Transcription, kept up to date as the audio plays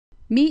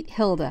Meet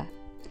Hilda.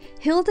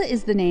 Hilda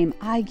is the name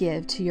I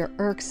give to your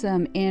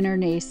irksome inner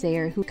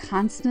naysayer who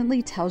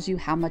constantly tells you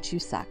how much you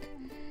suck.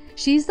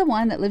 She's the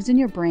one that lives in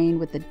your brain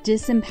with the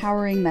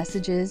disempowering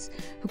messages,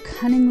 who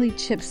cunningly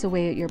chips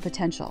away at your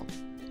potential.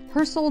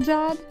 Her sole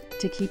job?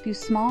 To keep you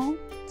small,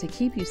 to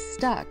keep you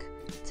stuck,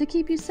 to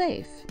keep you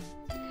safe.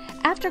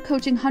 After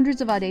coaching hundreds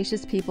of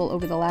audacious people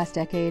over the last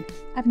decade,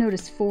 I've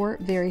noticed 4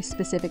 very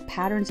specific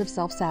patterns of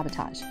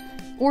self-sabotage,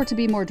 or to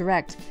be more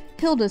direct,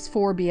 Hilda's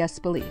 4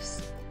 BS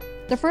beliefs.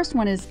 The first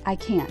one is, I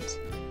can't.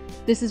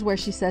 This is where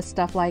she says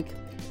stuff like,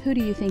 who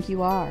do you think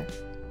you are?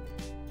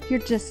 You're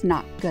just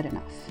not good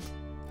enough.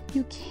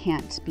 You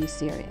can't be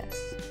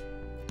serious.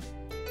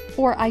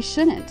 Or I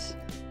shouldn't.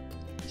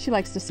 She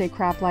likes to say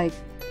crap like,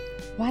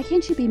 why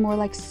can't you be more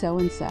like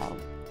so-and-so?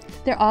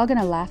 They're all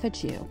gonna laugh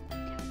at you.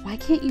 Why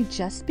can't you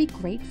just be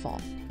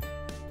grateful?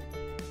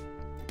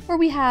 Or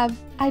we have,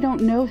 I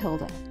don't know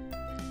Hilda.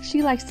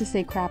 She likes to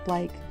say crap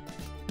like,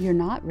 you're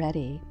not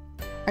ready.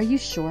 Are you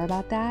sure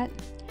about that?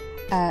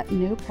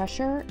 No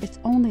pressure, it's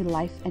only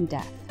life and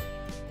death.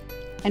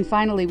 And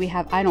finally, we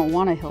have I don't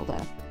want a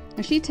Hilda.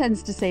 Now, she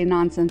tends to say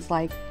nonsense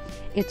like,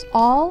 it's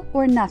all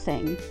or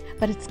nothing,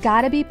 but it's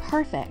gotta be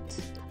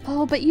perfect.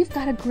 Oh, but you've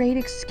got a great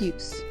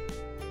excuse.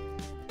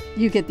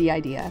 You get the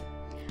idea.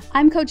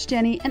 I'm Coach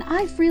Jennie, and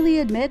I freely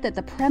admit that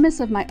the premise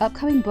of my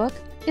upcoming book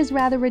is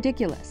rather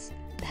ridiculous.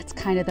 That's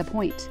kind of the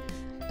point.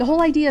 The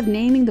whole idea of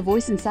naming the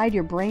voice inside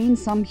your brain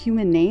some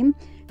human name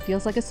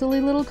feels like a silly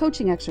little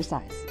coaching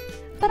exercise.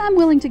 But I'm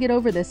willing to get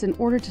over this in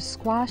order to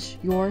squash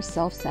your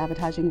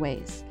self-sabotaging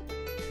ways.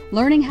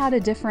 Learning how to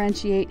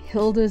differentiate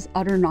Hilda's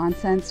utter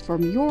nonsense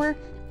from your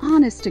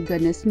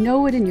honest-to-goodness,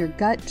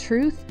 know-it-in-your-gut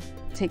truth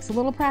takes a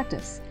little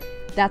practice.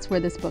 That's where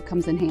this book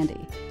comes in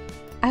handy.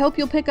 I hope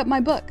you'll pick up my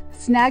book.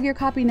 Snag your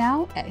copy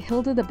now at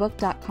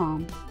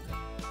hildathebook.com.